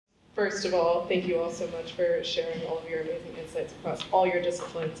First of all, thank you all so much for sharing all of your amazing insights across all your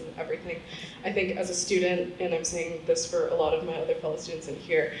disciplines and everything. I think as a student, and I'm saying this for a lot of my other fellow students in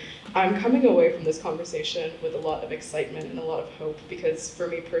here, I'm coming away from this conversation with a lot of excitement and a lot of hope, because for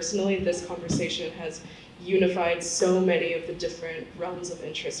me personally, this conversation has unified so many of the different realms of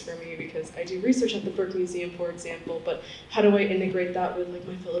interest for me, because I do research at the Burke Museum, for example, but how do I integrate that with like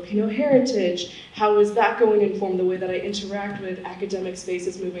my Filipino heritage? How is that going to inform the way that I interact with academic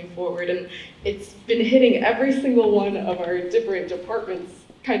spaces moving forward? And it's been hitting every single one of our different departments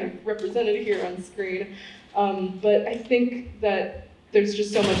kind of represented here on screen. But I think that there's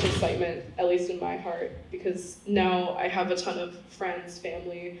just so much excitement, at least in my heart, because now I have a ton of friends,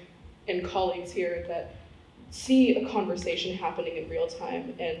 family, and colleagues here that see a conversation happening in real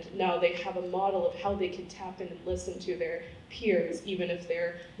time, and now they have a model of how they can tap in and listen to their peers, even if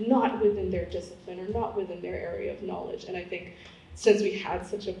they're not within their discipline or not within their area of knowledge. And I think since we had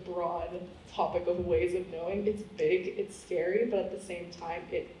such a broad topic of ways of knowing, it's big, it's scary, but at the same time,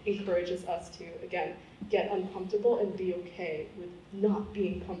 it encourages us to, again, get uncomfortable and be okay with not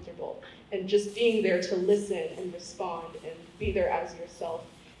being comfortable, and just being there to listen and respond and be there as yourself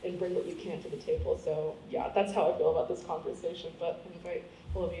and bring what you can to the table. So yeah, that's how I feel about this conversation, but I invite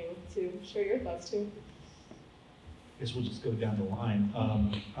all of you to share your thoughts too. I guess we'll just go down the line.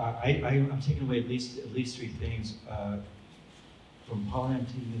 I'm taking away at least three things from Paul and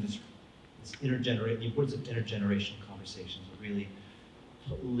this the importance of intergenerational conversations, of really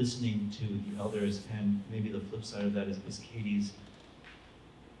listening to the elders, and maybe the flip side of that is Katie's,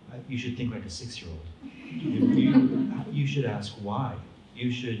 you should think like a 6-year-old. You should ask why. You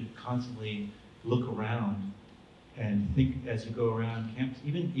should constantly look around and think as you go around campus,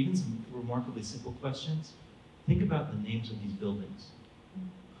 even some remarkably simple questions. Think about the names of these buildings.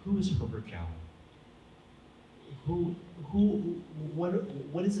 Who is Herbert Gowan?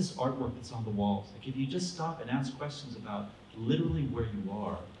 What is this artwork that's on the walls? Like, if you just stop and ask questions about literally where you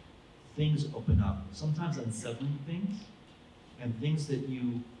are, things open up. Sometimes unsettling things, and things that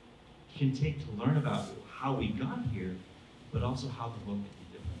you can take to learn about how we got here, but also how the world can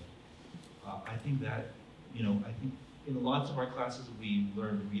be different. I think that, I think in lots of our classes we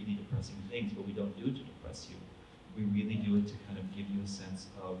learn really depressing things, but we don't do it to depress you. We really do it to kind of give you a sense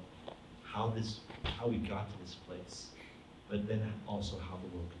of how we got to this place, but then also how the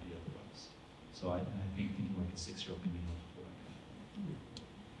world could be otherwise. So I think thinking like a 6-year-old can be helpful.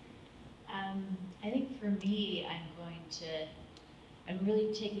 I think for me, I'm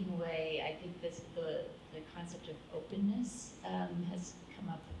really taking away, I think the concept of openness has come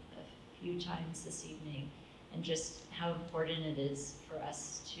up a few times this evening, and just how important it is for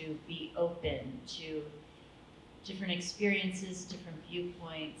us to be open to different experiences, different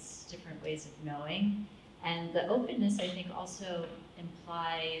viewpoints, different ways of knowing. And the openness, I think, also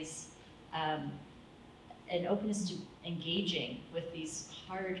implies an openness to engaging with these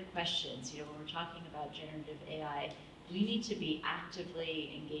hard questions. When we're talking about generative AI, we need to be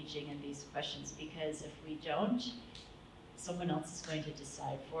actively engaging in these questions, because if we don't, someone else is going to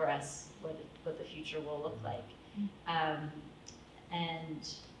decide for us what the future will look like.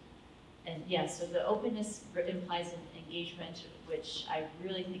 And yeah, so the openness implies an engagement, which I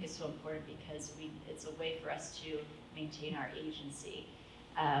really think is so important, because it's a way for us to maintain our agency.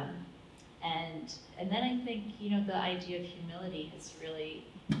 And then I think, the idea of humility has really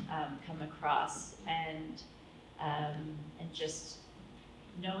come across, and just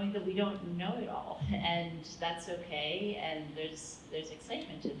knowing that we don't know it all, and that's okay, and there's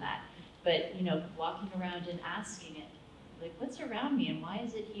excitement in that. But walking around and asking it, like, what's around me and why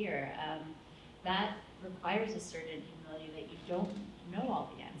is it here? That requires a certain humility, that you don't know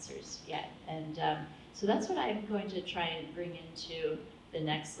all the answers yet. And so that's what I'm going to try and bring into the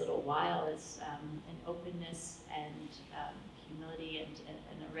next little while, is an openness and humility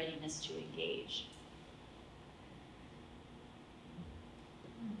and a readiness to engage.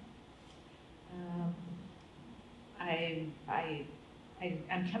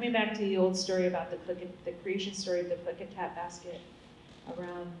 I'm coming back to the old story about the creation story of the click and tap basket,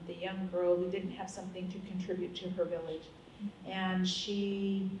 around the young girl who didn't have something to contribute to her village. And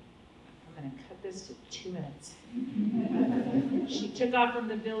I'm going to cut this to 2 minutes. She took off from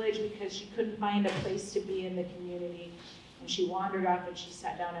the village because she couldn't find a place to be in the community. And she wandered off and she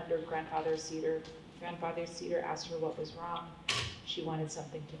sat down under Grandfather Cedar. Grandfather Cedar asked her what was wrong. She wanted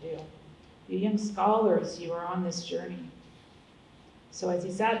something to do. You young scholars, you are on this journey. So as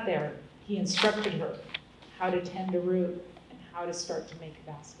he sat there, he instructed her how to tend a root and how to start to make a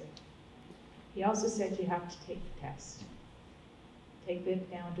basket. He also said you have to take the test. Take it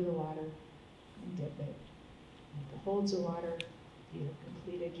down to the water and dip it. If it holds the water, You have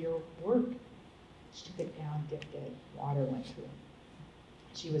completed your work. She took it down, dipped it, water went through it.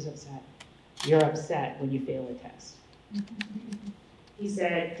 She was upset. You're upset when you fail a test. He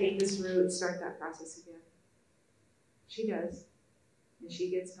said, take this route, start that process again. She does. And she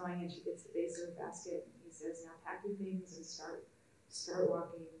gets going and she gets the base of the basket. And he says, now pack your things and start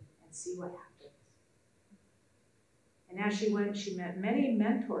walking and see what happens. And as she went, she met many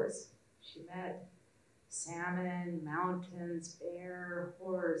mentors. She met salmon, mountains, bear,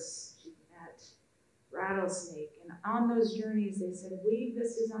 horse. She met rattlesnake. And on those journeys, they said, weave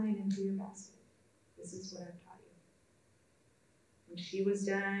this design into your basket. This is what I've taught you. When she was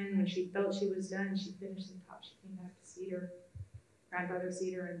done, when she felt she was done, she finished the top. She came back to Cedar, grandfather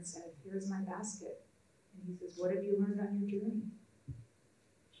Cedar, and said, here's my basket. And he says, what have you learned on your journey?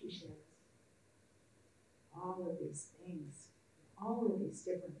 She shares all of these things, all of these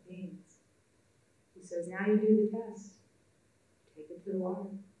different things. He says, now you do the test. Take it to the water.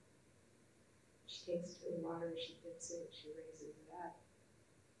 She takes it to the water, she dips it, she raises it up.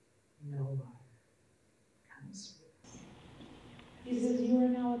 No water comes through. He says, you are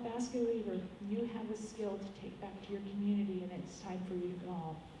now a basket weaver. You have a skill to take back to your community, and it's time for you to go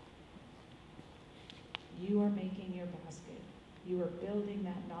home. You are making your basket. You are building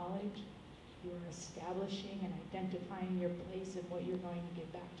that knowledge. You are establishing and identifying your place and what you're going to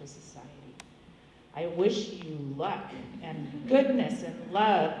give back to society. I wish you luck and goodness and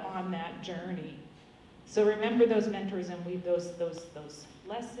love on that journey. So remember those mentors and weave those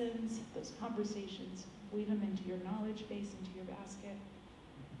lessons, those conversations, weave them into your knowledge base, into your basket.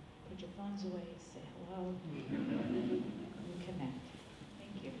 Put your phones away, say hello, and connect.